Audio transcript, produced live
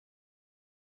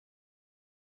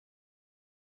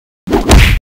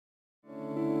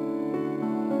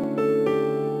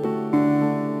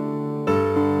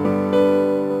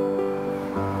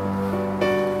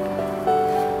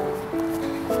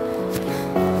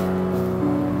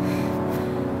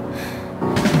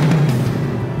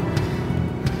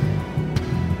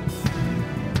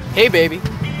Hey baby,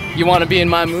 you want to be in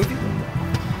my movie?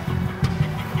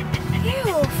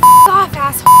 Ew, off,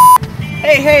 asshole.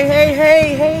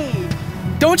 Hey!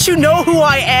 Don't you know who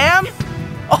I am?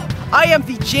 Oh, I am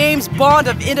the James Bond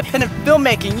of independent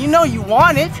filmmaking. You know you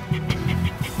want it.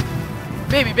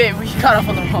 Baby, we got off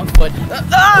on the wrong foot.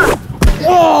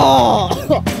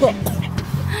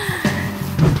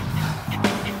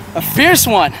 A fierce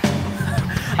one.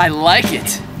 I like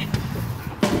it.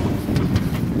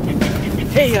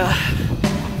 Hey,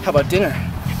 how about dinner?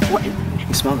 What?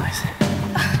 You smell nice.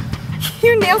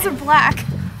 Your nails are black.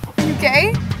 Are you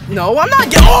gay? No, I'm not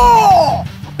gay. Oh!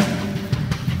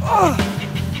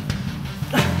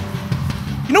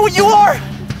 You know what you are?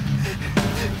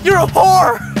 You're a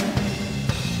whore.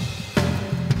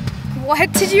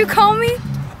 What did you call me?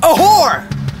 A whore!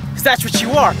 'Cause that's what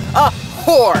you are, a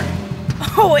whore.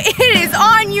 Oh, it is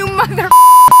on you, mother.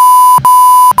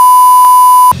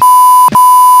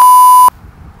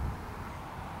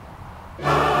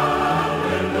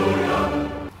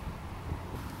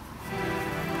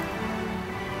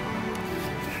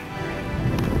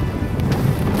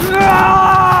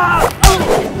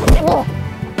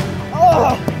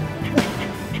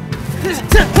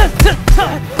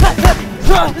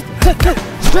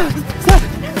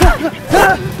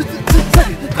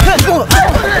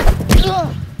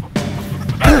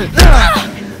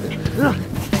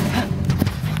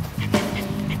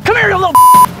 Come here, you little.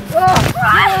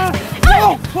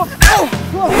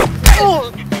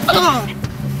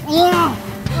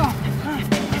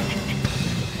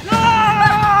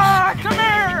 Come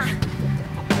here!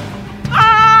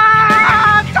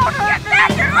 Don't get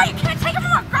back here! Oh, you can't take him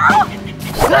more, girl!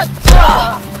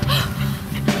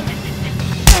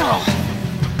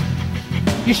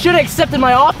 You should have accepted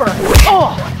my offer.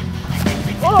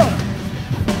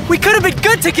 We could have been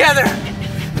good together!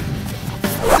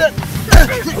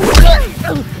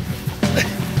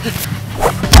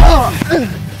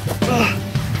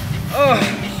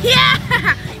 Yeah!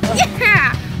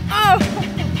 Oh!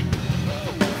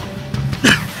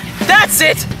 That's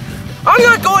it! I'm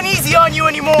not going easy on you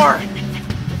anymore!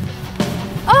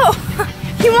 Oh!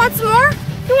 You want some more?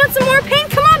 You want some more pain?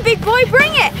 Come on, big boy,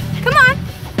 bring it! Come on!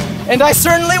 And I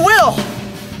certainly will!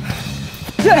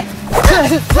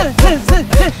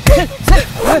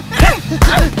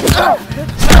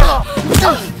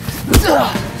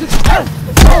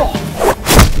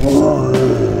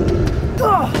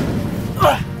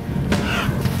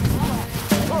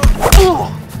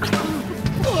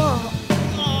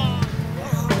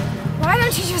 Why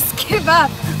don't you just give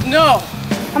up? No!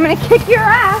 I'm gonna kick your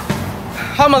ass!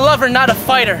 I'm a lover, not a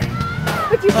fighter.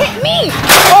 But you hit me!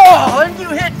 Oh, and you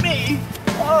hit me!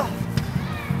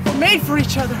 We're made for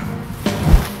each other.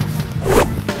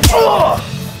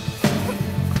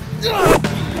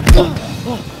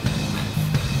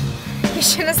 You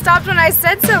should have stopped when I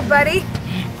said so, buddy.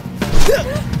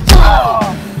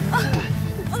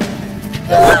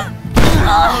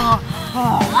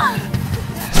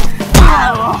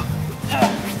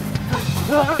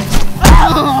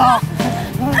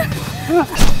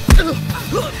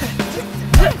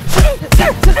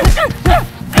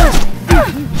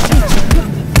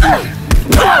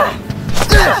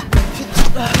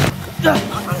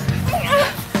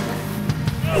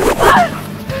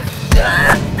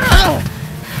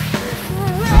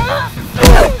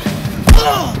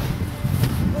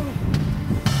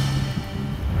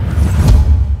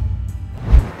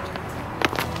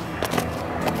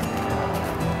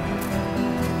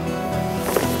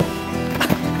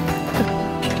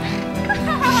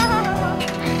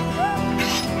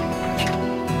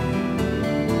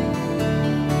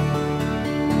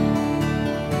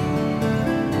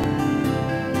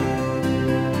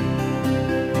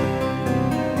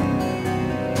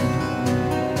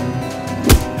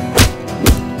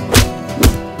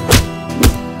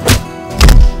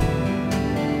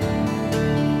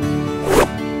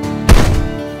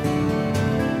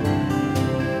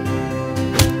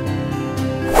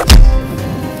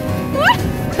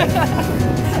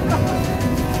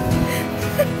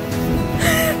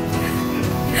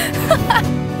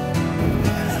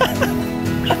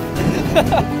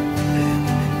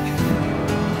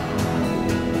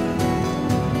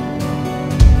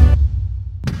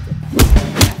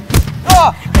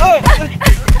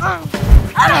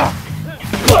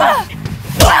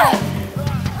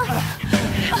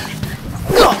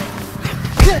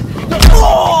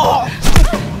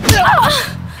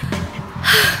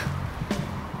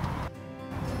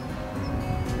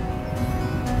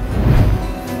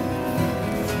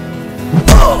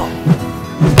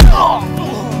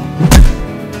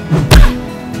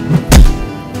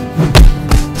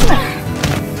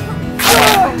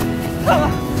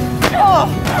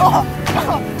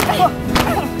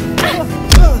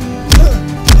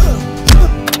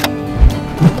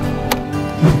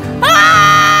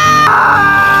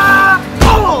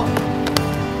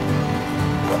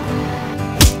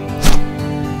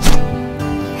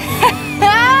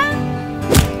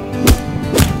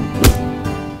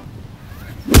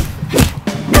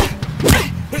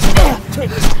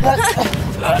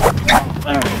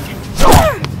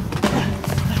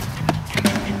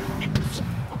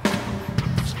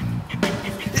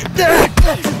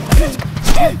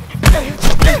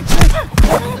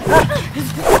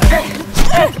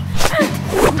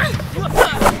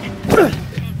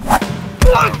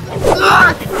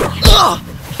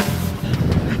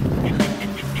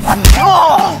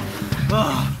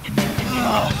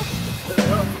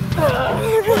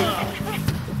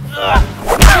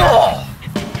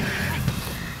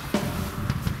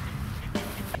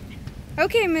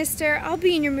 Okay, mister, I'll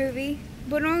be in your movie,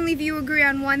 but only if you agree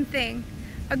on one thing.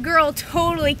 A girl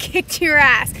totally kicked your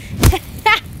ass.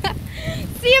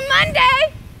 See you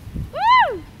Monday!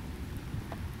 Woo!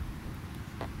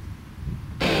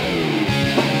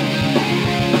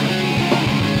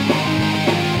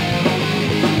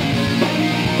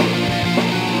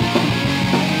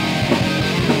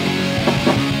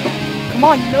 Come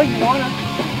on, you know you wanna.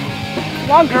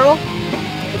 Come on, girl.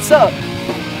 What's up?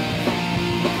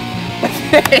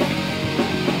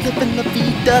 Living la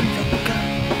vida loca.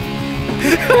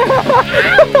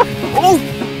 Oh!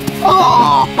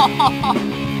 Oh!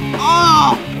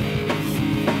 Oh!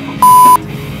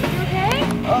 You okay?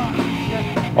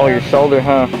 Oh, your shoulder,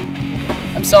 huh?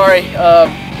 I'm sorry,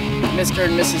 Mr.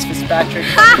 and Mrs. Fitzpatrick,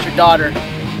 that's your daughter.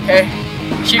 Okay?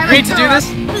 She agreed to do this?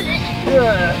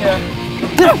 Yeah.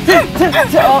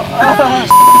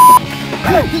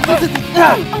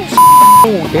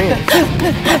 Oh, damn.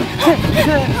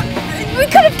 We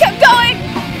could have kept going!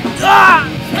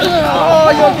 Oh,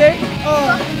 you okay?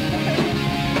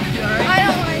 I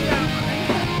don't like that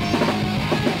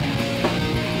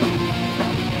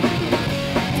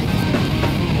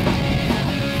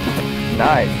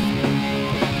Nice.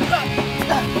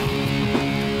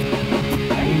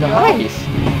 Nice.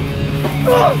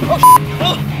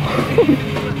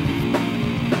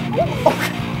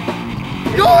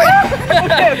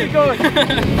 Okay, keep going.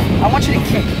 I want you to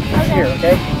kick here,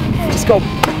 okay? Just go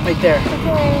right there.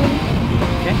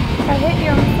 Okay. I hit you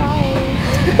on the side.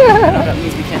 No, that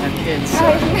means we can't have kids. So.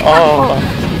 Oh.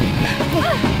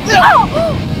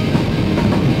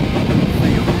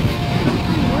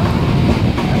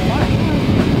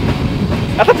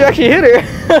 I thought you actually hit her.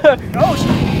 No,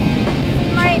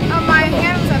 My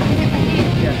hand was up and hit my knee.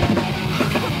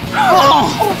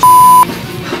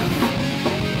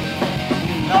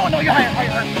 No, you're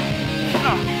hurt.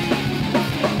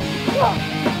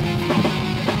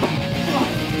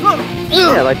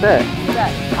 Yeah, like that.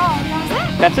 Oh, that was it?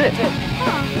 That's it.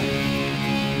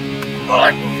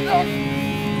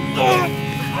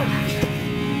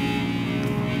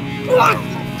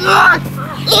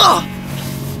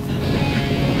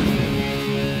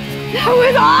 That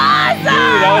was awesome!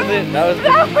 Dude, that was it. That was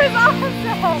That was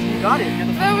awesome! You got it.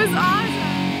 That was awesome!